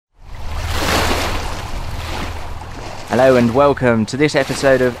Hello and welcome to this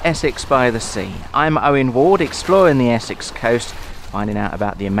episode of Essex by the Sea. I'm Owen Ward, exploring the Essex coast, finding out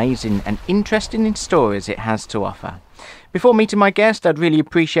about the amazing and interesting stories it has to offer. Before meeting my guest, I'd really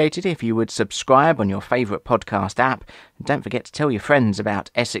appreciate it if you would subscribe on your favourite podcast app. And don't forget to tell your friends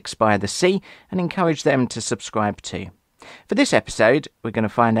about Essex by the Sea and encourage them to subscribe too. For this episode, we're going to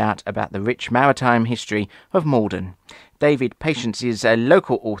find out about the rich maritime history of Maldon. David Patience is a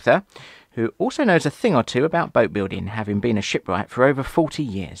local author who also knows a thing or two about boat building, having been a shipwright for over 40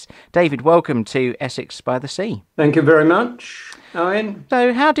 years. David, welcome to Essex by the Sea. Thank you very much, Owen.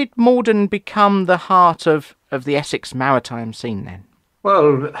 So how did Maldon become the heart of the Essex maritime scene then?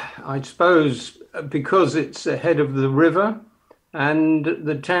 Well, I suppose because it's ahead of the river, and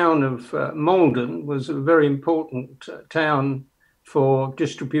the town of Maldon was a very important town for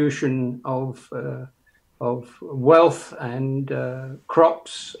distribution of wealth and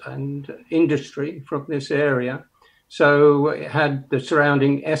crops and industry from this area. So it had the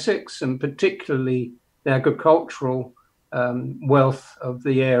surrounding Essex and particularly the agricultural wealth of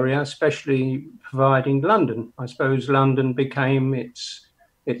the area, especially providing London. I suppose London became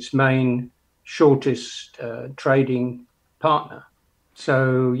its main shortest trading partner.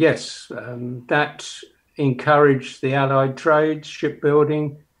 So yes, that encouraged the allied trades,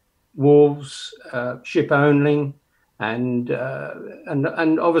 shipbuilding, wharves, ship owning, and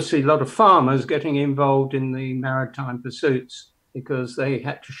obviously a lot of farmers getting involved in the maritime pursuits because they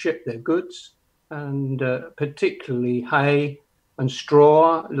had to ship their goods, and particularly hay and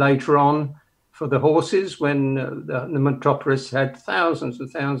straw later on for the horses when the metropolis had thousands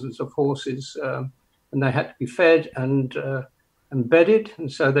and thousands of horses, and they had to be fed and bedded,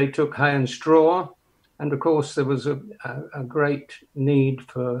 and so they took hay and straw. And of course there was a great need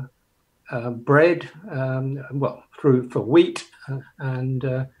for bread, for wheat,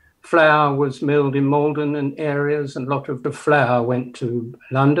 and flour was milled in Maldon and areas, and a lot of the flour went to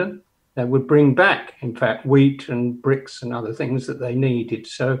London. They would bring back, in fact, wheat and bricks and other things that they needed.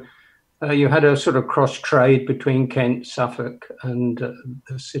 So you had a sort of cross trade between Kent, Suffolk, and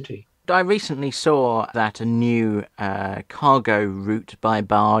the city. I recently saw that a new cargo route by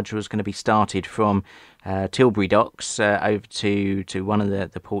barge was going to be started from Tilbury docks over to one of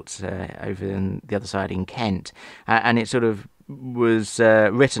the ports over on the other side in Kent, and it sort of was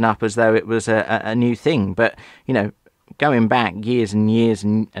written up as though it was a new thing. But you know, going back years and years,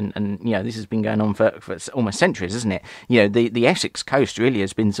 and you know, this has been going on for almost centuries, isn't it? You know, the Essex coast really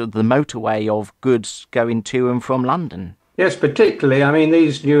has been sort of the motorway of goods going to and from London. Yes, particularly. I mean,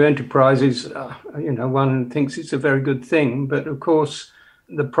 these new enterprises, one thinks it's a very good thing, but of course,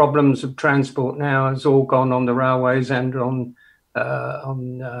 the problems of transport now has all gone on the railways and on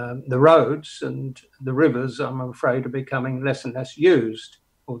the roads, and the rivers, I'm afraid, are becoming less and less used.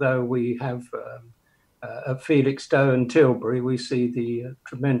 Although we have at Felixstowe and Tilbury, we see the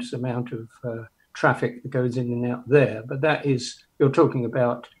tremendous amount of traffic that goes in and out there. But that is, you're talking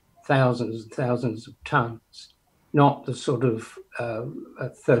about thousands and thousands of tons, not the sort of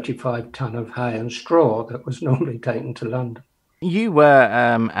 35 ton of hay and straw that was normally taken to London. You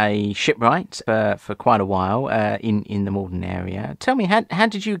were a shipwright for quite a while in the Maldon area. Tell me, how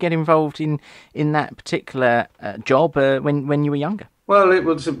did you get involved in that particular job when you were younger? Well, it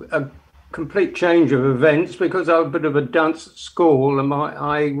was a complete change of events because I was a bit of a dunce at school, and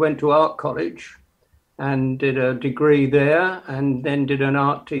I went to art college and did a degree there, and then did an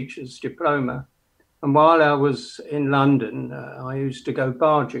art teacher's diploma. And while I was in London, I used to go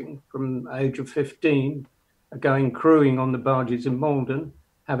barging from the age of 15, going crewing on the barges in Maldon,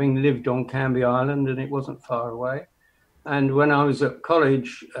 having lived on Canby Island, and it wasn't far away. And when I was at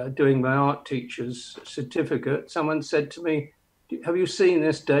college doing my art teacher's certificate, someone said to me, "Have you seen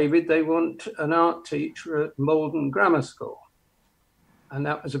this, David? They want an art teacher at Maldon Grammar School." And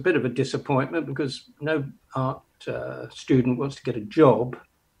that was a bit of a disappointment because no art student wants to get a job.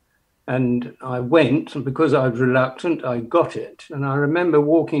 And I went, and because I was reluctant, I got it. And I remember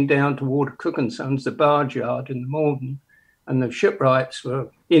walking down to Water Cook and Sons, the barge yard in the Maldon, and the shipwrights were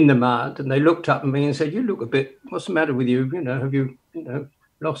in the mud, and they looked up at me and said, "You look a bit, what's the matter with you? Have you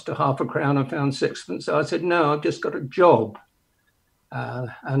lost a half a crown and found sixpence?" So I said, "No, I've just got a job."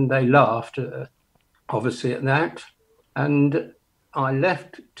 And they laughed, obviously, at that. And I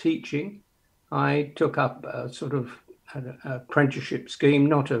left teaching. I took up a sort of an apprenticeship scheme,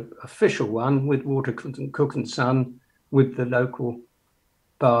 not an official one, with Water Cook and Son, with the local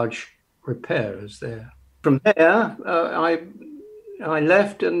barge repairers there. From there, I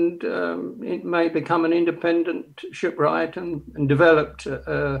left and it may become an independent shipwright and developed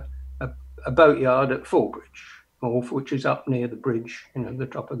a boatyard at Fallbridge, which is up near the bridge, the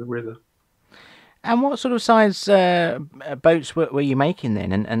top of the river. And what sort of size boats were you making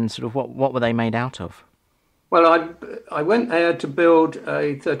then, and sort of what were they made out of? Well, I went there to build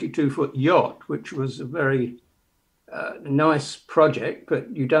a 32-foot yacht, which was a very nice project,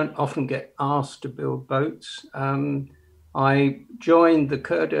 but you don't often get asked to build boats. I joined the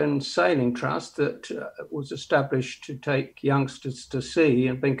Curtin Sailing Trust that was established to take youngsters to sea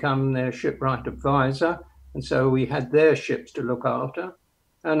and become their shipwright advisor. And so we had their ships to look after.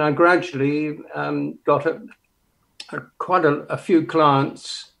 And I gradually got quite a few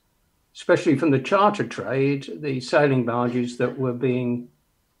clients, especially from the charter trade, the sailing barges that were being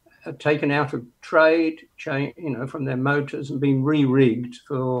taken out of trade, from their motors and being re-rigged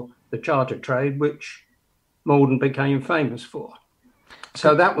for the charter trade, which Maldon became famous for.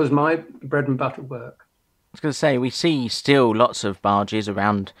 So that was my bread and butter work. I was going to say, we see still lots of barges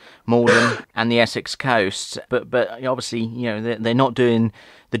around Maldon and the Essex coast, but obviously, they're not doing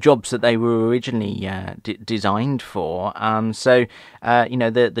the jobs that they were originally designed for.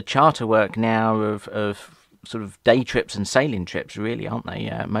 The charter work now of sort of day trips and sailing trips, really, aren't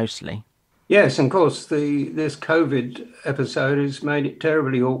they, mostly? Yes, and of course, this COVID episode has made it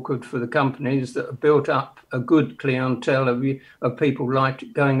terribly awkward for the companies that have built up a good clientele of people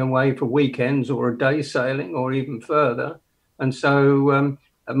like going away for weekends or a day sailing or even further. And so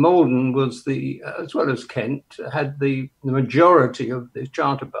Maldon was as well as Kent, had the majority of the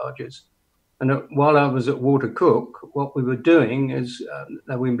charter barges. And while I was at Watercook, what we were doing is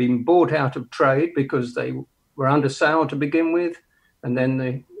that we'd been bought out of trade because they were under sail to begin with, and then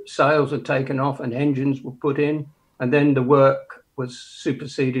the sails were taken off and engines were put in, and then the work was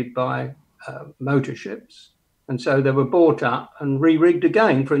superseded by motor ships. And so they were bought up and re-rigged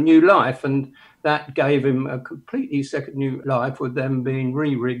again for a new life, and that gave him a completely second new life, with them being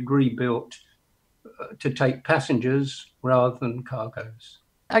re-rigged, rebuilt to take passengers rather than cargoes.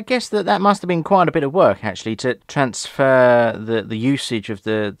 I guess that must have been quite a bit of work, actually, to transfer the usage of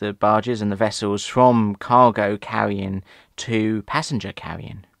the barges and the vessels from cargo carrying to passenger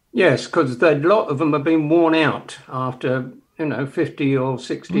carrying. Yes, because a lot of them have been worn out after 50 or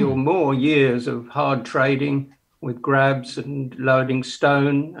 60 or more years of hard trading with grabs and loading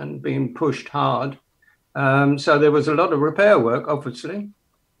stone and being pushed hard. So there was a lot of repair work, obviously.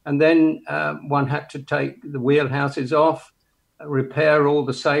 And then one had to take the wheelhouses off, repair all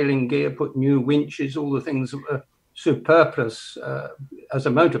the sailing gear, put new winches, all the things that were superfluous as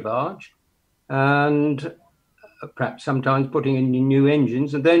a motor barge, and perhaps sometimes putting in new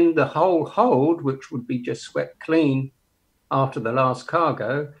engines. And then the whole hold, which would be just swept clean after the last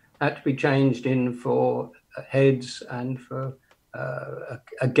cargo, had to be changed in for heads and for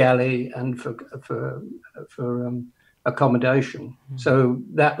a galley and for accommodation. So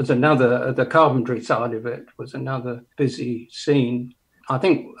that was the carpentry side of it was another busy scene. I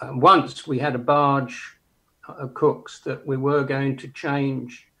think once we had a barge of Cook's that we were going to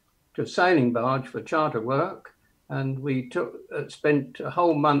change to a sailing barge for charter work, and we spent a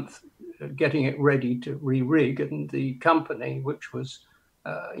whole month getting it ready to re-rig, and the company, which was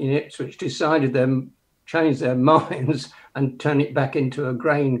in Ipswich, decided change their minds and turn it back into a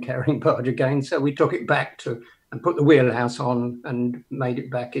grain carrying barge again. So we took it back and put the wheelhouse on and made it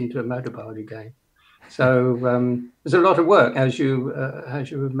back into a motor barge again. So there's a lot of work, as you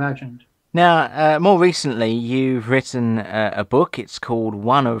imagined. Now, more recently, you've written a book. It's called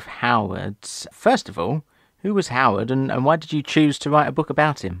One of Howard's. First of all, who was Howard, and why did you choose to write a book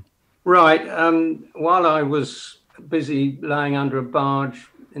about him? Right. While I was busy laying under a barge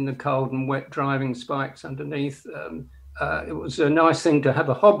in the cold and wet, driving spikes underneath, it was a nice thing to have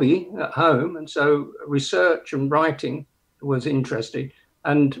a hobby at home. And so research and writing was interesting.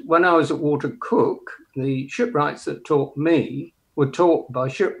 And when I was at Watercook, the shipwrights that taught me were taught by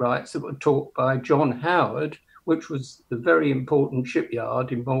shipwrights that were taught by John Howard, which was the very important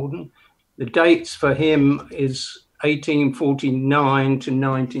shipyard in Maldon. The dates for him is 1849 to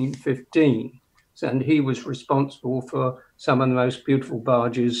 1915. And he was responsible for some of the most beautiful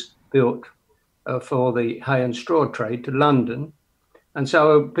barges built for the hay and straw trade to London. And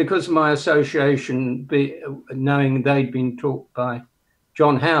so because of my association, knowing they'd been taught by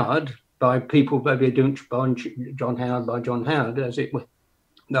John Howard, by people maybe doing John Howard, as it were,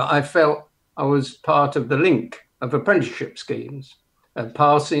 that I felt I was part of the link of apprenticeship schemes,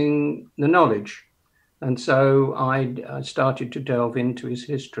 passing the knowledge. And so I started to delve into his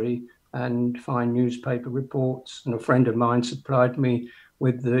history and find newspaper reports. And a friend of mine supplied me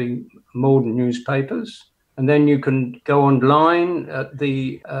with the Maldon newspapers. And then you can go online at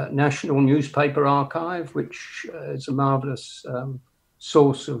the National Newspaper Archive, which is a marvellous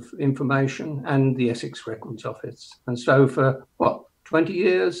source of information, and the Essex Records Office. And so for, 20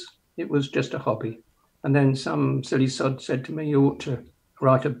 years it was just a hobby. And then some silly sod said to me, you ought to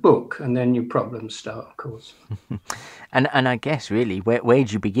write a book, and then your problems start, of course. And I guess really, where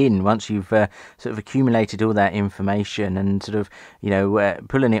do you begin once you've sort of accumulated all that information and sort of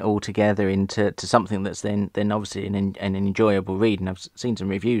pulling it all together into something that's then obviously an enjoyable read? And I've seen some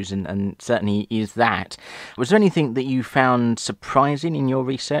reviews, and certainly is that. Was there anything that you found surprising in your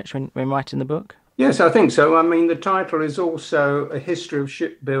research when writing the book? Yes, I think so. I mean, the title is also A History of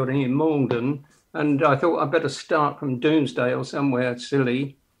Shipbuilding in Maldon, and I thought I'd better start from Doomsday or somewhere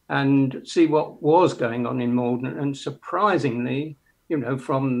silly and see what was going on in Maldon. And surprisingly, from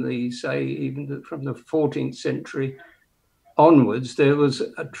from the 14th century onwards, there was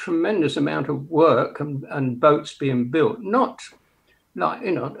a tremendous amount of work and boats being built, not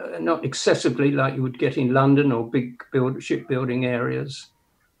excessively like you would get in London or big shipbuilding areas,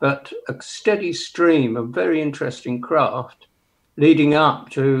 but a steady stream of very interesting craft leading up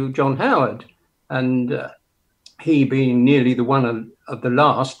to John Howard, and he being nearly the one of the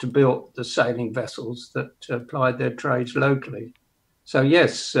last to build the sailing vessels that applied their trades locally. So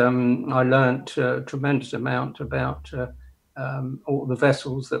yes, I learnt a tremendous amount about all the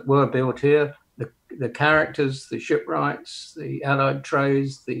vessels that were built here, the characters, the shipwrights, the allied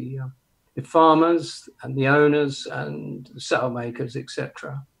trades, the farmers and the owners and the sailmakers,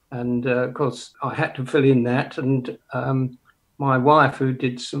 etc. And of course, I had to fill in that. And my wife, who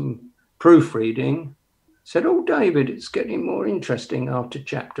did some proofreading, said, "Oh, David, it's getting more interesting after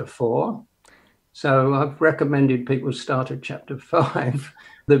chapter 4." So I've recommended people start at chapter 5.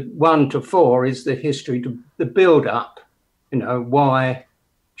 The 1 to 4 is the history, to the build-up, why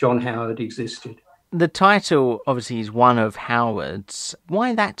John Howard existed. The title obviously is one of Howard's.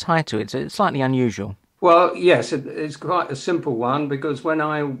 Why that title? It's slightly unusual. Well, yes, it's quite a simple one, because when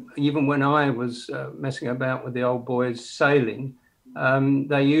I was messing about with the old boys sailing,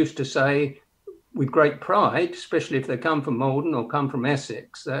 they used to say with great pride, especially if they come from Maldon or come from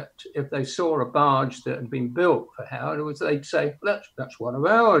Essex, that if they saw a barge that had been built for Howard, they'd say, that's one of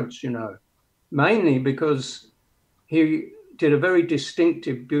Howard's, mainly because he did a very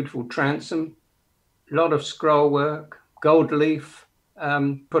distinctive, beautiful transom, a lot of scroll work, gold leaf,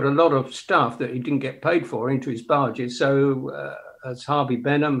 put a lot of stuff that he didn't get paid for into his barges. So as Harvey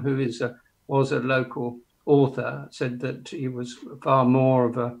Benham, who was a local author, said that he was far more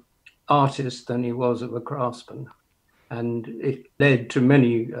of an artist than he was of a craftsman. And it led to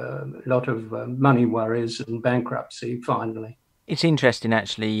lot of money worries and bankruptcy finally. It's interesting,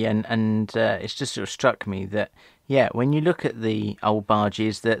 actually, and it's just sort of struck me that, when you look at the old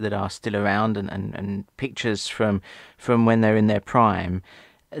barges that are still around and pictures from when they're in their prime,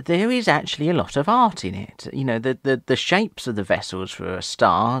 there is actually a lot of art in it. The shapes of the vessels for a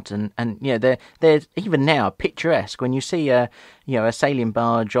start, and they're even now picturesque. When you see a sailing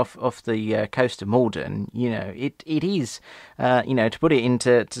barge off the coast of Maldon, it is to put it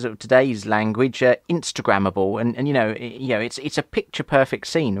into sort of today's language, Instagrammable, and it's a picture perfect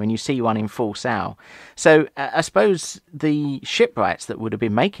scene when you see one in full sail. So I suppose the shipwrights that would have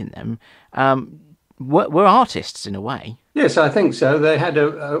been making them were artists in a way. Yes, I think so. They had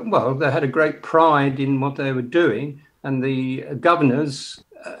a great pride in what they were doing, and the governors,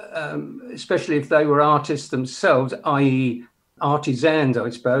 especially if they were artists themselves, i.e. artisans, I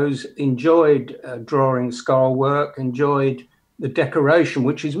suppose, enjoyed drawing scroll work, enjoyed the decoration,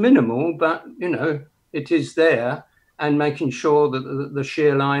 which is minimal, but it is there, and making sure that the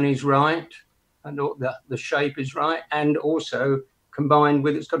shear line is right and the shape is right, and also combined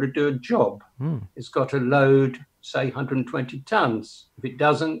with it's got to do a job. It's got to load, say, 120 tons. If it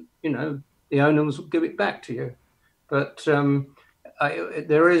doesn't, the owners will give it back to you. But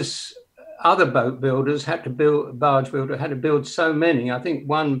there is other boat builders barge builder had to build so many. I think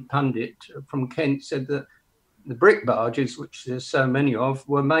one pundit from Kent said that the brick barges, which there's so many of,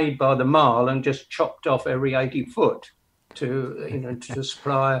 were made by the mile and just chopped off every 80 foot to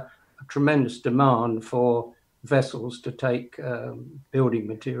supply a tremendous demand for vessels to take building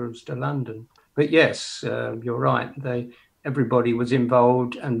materials to London. But yes, you're right. Everybody was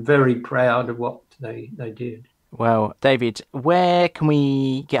involved and very proud of what they did. Well, David, where can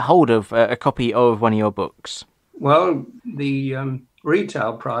we get hold of a copy of one of your books? Well, the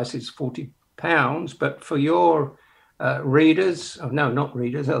retail price is £40, but for your readers, not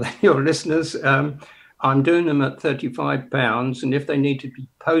readers, your listeners, I'm doing them at £35, and if they need to be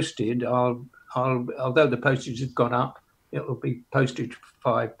posted, although the postage has gone up, it will be posted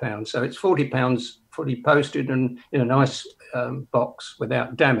for £5. So it's £40 fully posted and in a nice box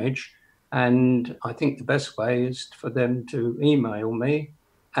without damage. And I think the best way is for them to email me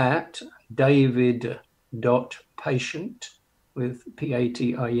at david.patient, with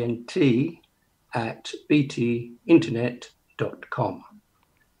PATINT at btinternet.com.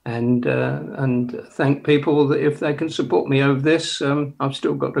 And thank people that if they can support me over this, I've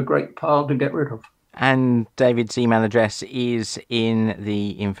still got a great pile to get rid of. And David's email address is in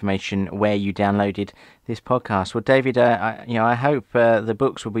the information where you downloaded this podcast. Well, David, I hope the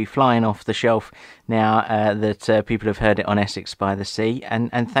books will be flying off the shelf now that people have heard it on Essex by the Sea.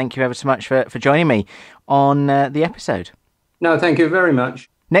 And thank you ever so much for joining me on the episode. No, thank you very much.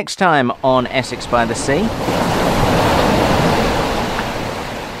 Next time on Essex by the Sea.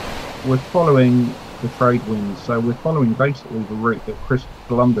 We're following the trade winds, so we're following basically the route that Christopher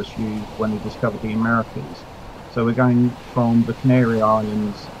Columbus used when he discovered the Americas. So we're going from the Canary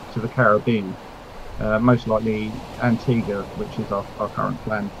Islands to the Caribbean, most likely Antigua, which is our current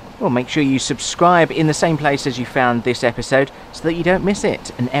plan. Well, make sure you subscribe in the same place as you found this episode so that you don't miss it.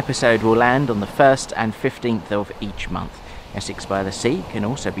 An episode will land on the 1st and 15th of each month. Essex by the Sea can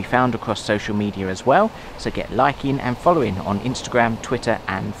also be found across social media as well, so get liking and following on Instagram, Twitter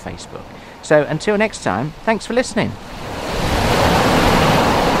and Facebook. So until next time, thanks for listening.